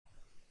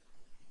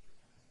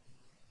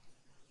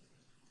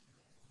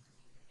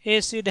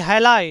acid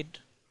halide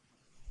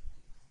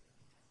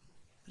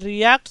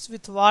reacts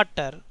with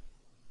water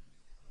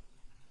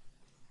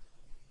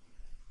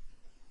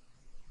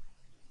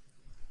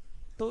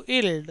to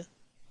yield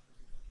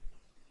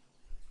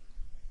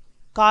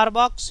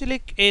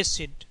carboxylic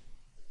acid.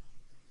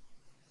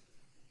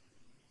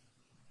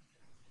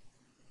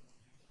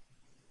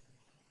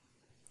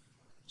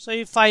 So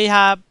if I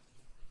have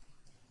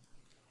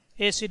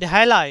acid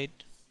halide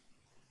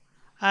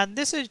and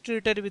this is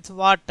treated with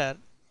water,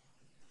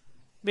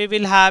 we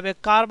will have a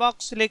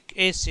carboxylic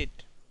acid.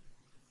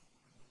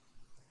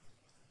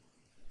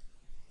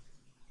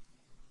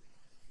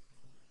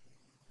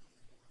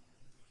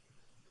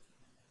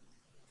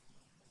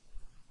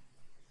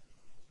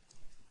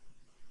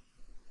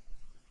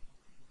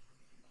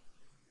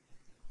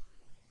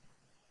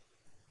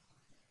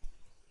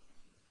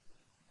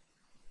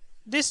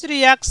 This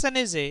reaction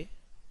is a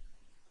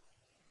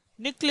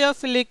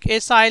nucleophilic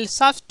acyl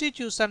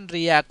substitution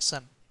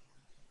reaction.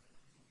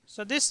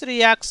 So this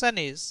reaction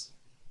is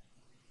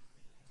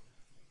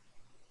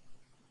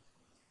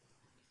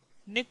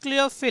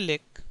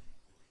nucleophilic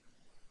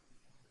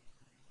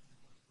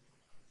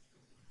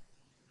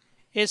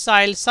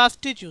acyl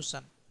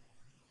substitution.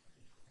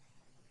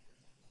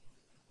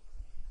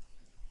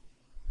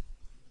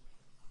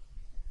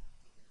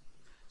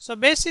 So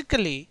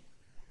basically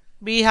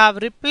we have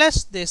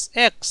replaced this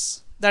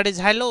X, that is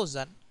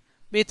halogen,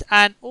 with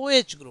an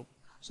OH group.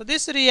 So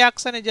this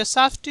reaction is a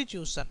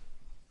substitution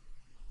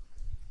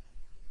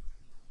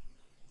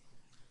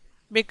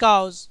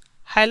because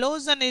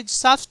halogen is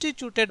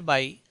substituted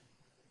by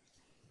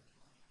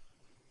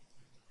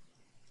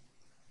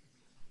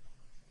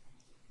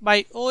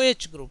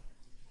OH group.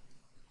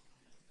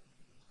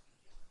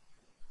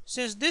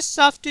 Since this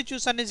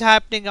substitution is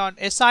happening on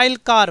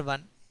acyl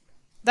carbon,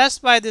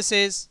 that's why this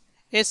is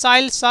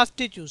acyl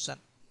substitution.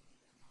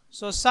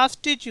 So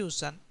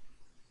substitution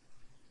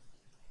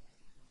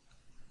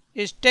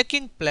is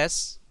taking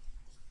place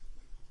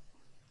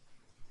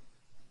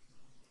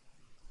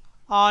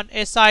on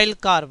acyl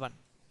carbon.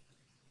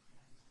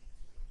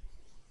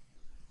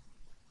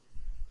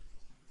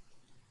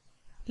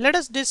 Let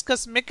us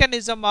discuss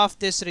mechanism of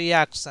this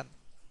reaction.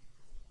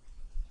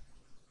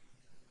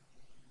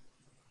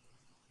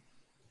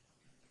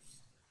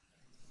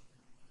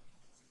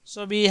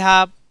 So we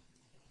have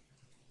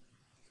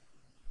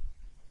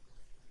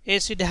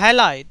acid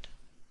halide.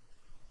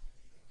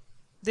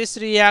 This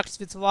reacts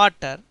with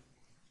water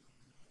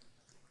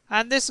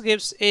and this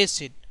gives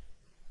acid.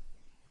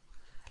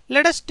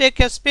 Let us take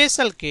a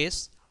special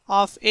case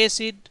of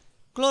acid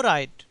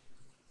chloride.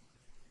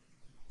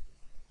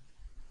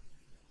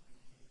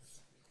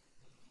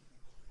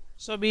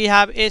 So we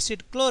have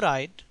acid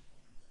chloride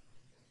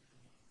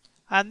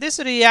and this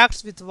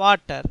reacts with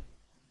water.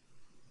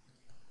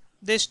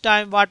 This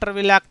time water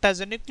will act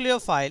as a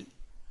nucleophile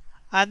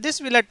and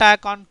this will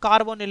attack on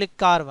carbonylic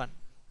carbon.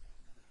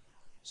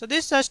 So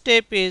this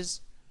step is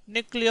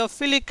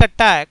nucleophilic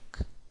attack,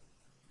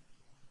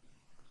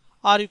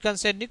 or you can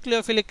say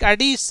nucleophilic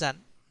addition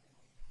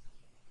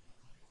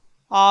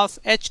of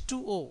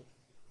H2O,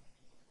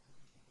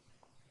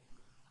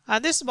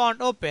 and this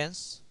bond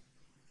opens.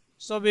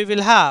 So we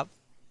will have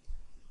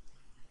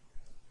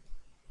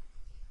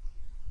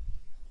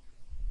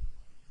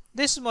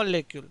this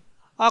molecule.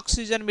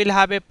 Oxygen will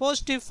have a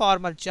positive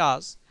formal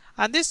charge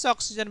and this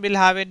oxygen will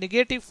have a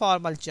negative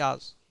formal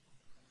charge.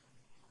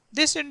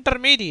 This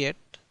intermediate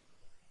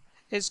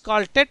is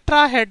called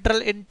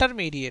tetrahedral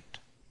intermediate.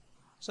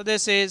 So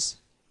this is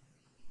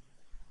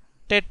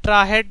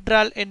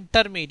tetrahedral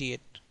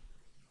intermediate.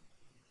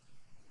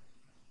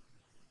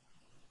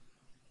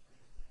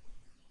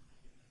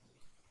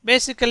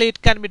 Basically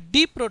it can be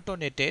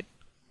deprotonated.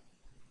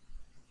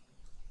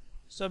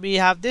 So we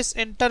have this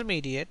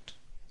intermediate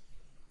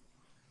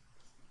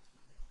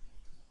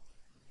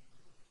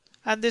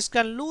and this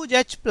can lose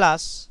H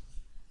plus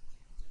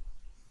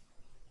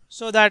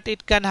so that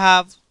it can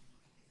have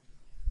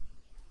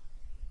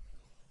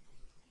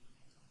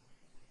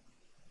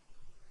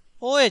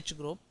OH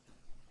group.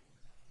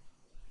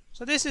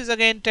 So this is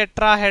again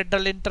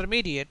tetrahedral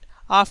intermediate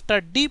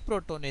after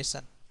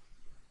deprotonation.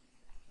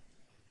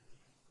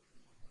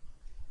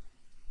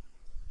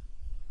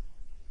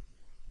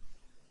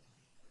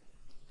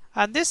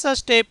 And this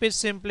step is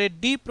simply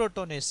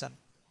deprotonation.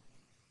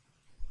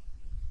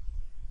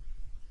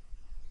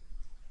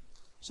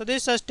 So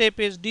this step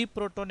is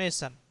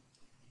deprotonation.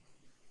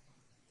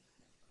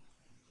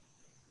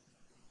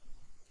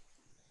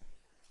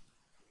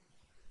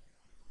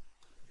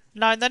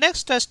 Now in the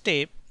next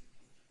step,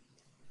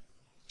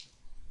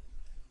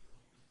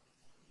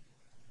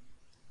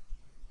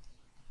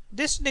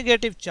 this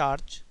negative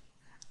charge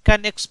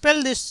can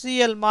expel this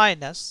Cl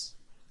minus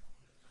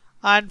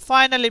and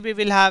finally we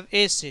will have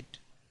acid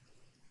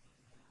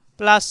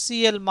plus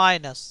Cl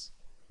minus.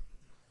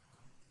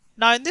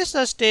 Now in this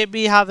step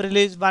we have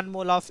released 1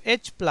 mole of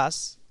H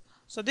plus.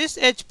 So this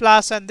H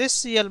plus and this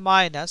Cl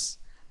minus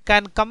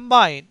can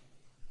combine.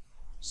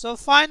 So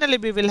finally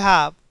we will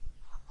have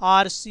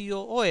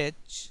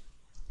RCOOH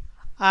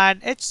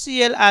and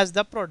HCl as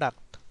the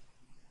product.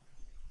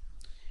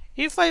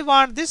 If I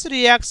want this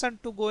reaction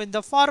to go in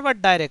the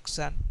forward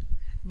direction,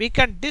 we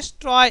can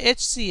destroy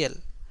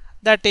HCl,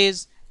 that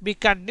is, we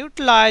can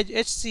neutralize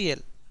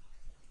HCl.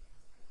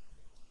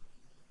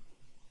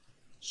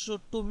 So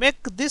to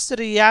make this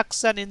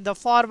reaction in the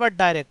forward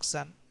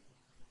direction,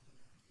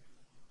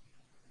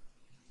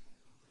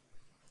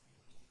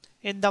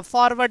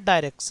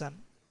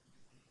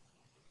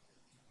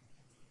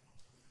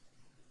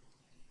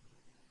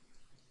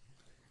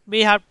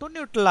 we have to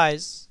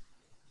neutralize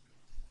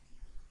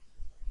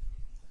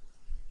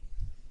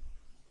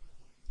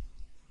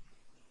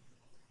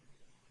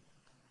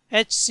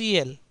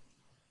HCl,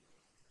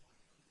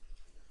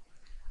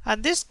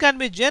 and this can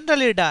be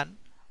generally done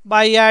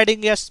by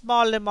adding a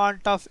small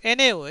amount of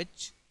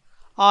NaOH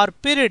or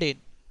pyridine.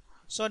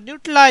 So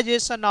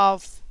neutralization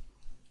of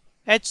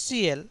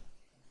HCl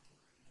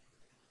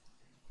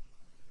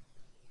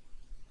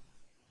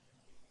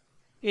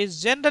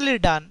is generally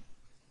done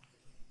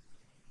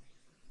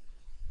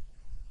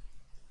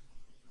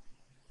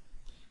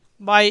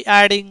by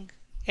adding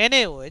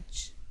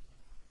NaOH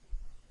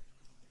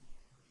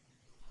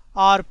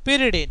or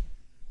pyridine.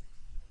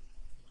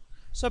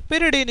 So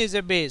pyridine is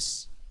a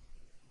base.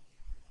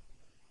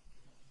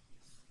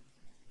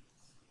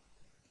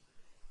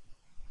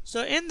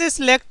 So in this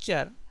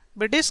lecture,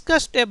 we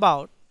discussed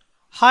about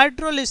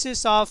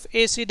hydrolysis of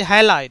acid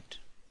halide.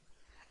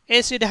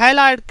 Acid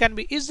halide can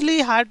be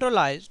easily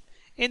hydrolyzed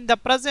in the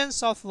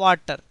presence of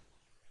water.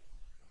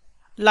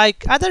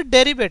 Like other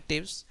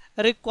derivatives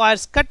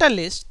requires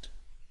catalyst,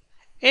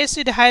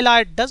 acid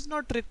halide does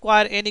not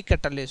require any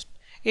catalyst.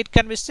 It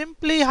can be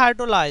simply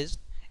hydrolyzed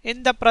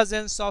in the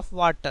presence of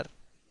water.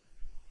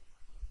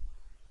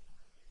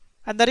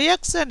 And the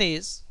reaction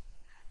is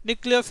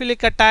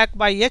nucleophilic attack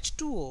by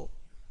H2O.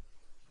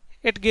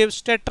 It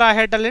gives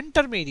tetrahedral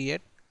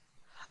intermediate,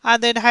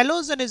 and then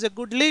halogen is a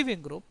good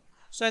leaving group.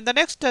 So in the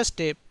next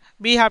step,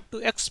 we have to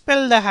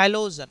expel the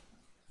halogen.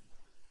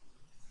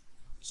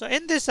 So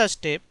in this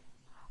step,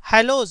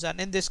 halogen,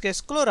 in this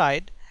case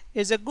chloride,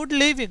 is a good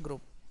leaving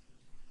group.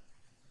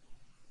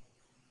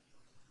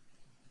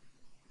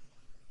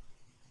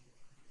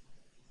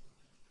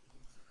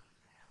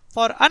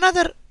 For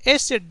another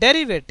acid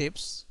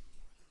derivatives,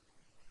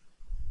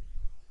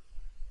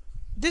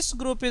 this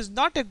group is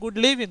not a good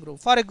leaving group.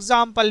 For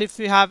example, if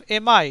we have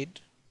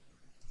amide,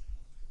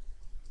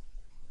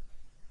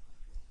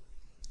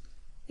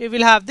 we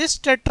will have this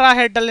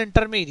tetrahedral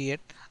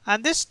intermediate,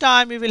 and this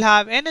time we will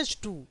have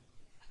NH2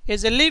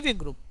 is a leaving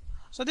group.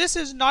 So this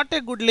is not a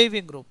good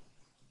leaving group.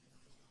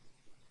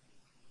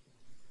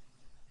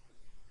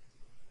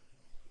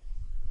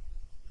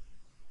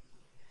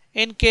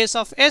 In case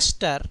of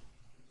ester,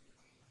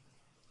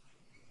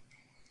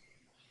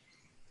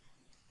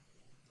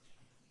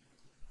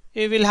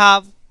 we will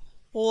have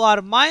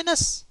OR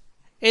minus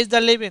is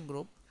the leaving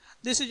group.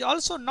 This is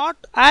also not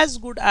as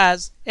good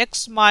as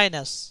X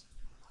minus.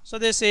 So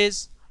this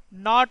is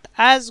not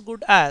as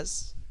good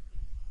as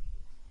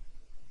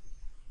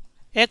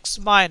X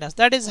minus,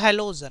 that is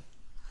halogen.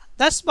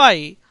 That's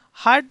why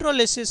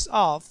hydrolysis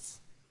of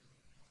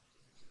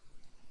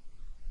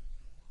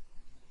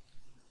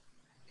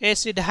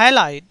acid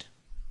halide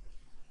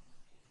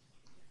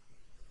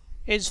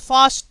is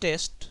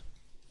fastest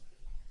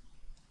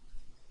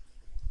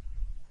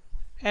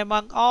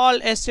among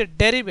all acid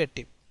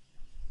derivative.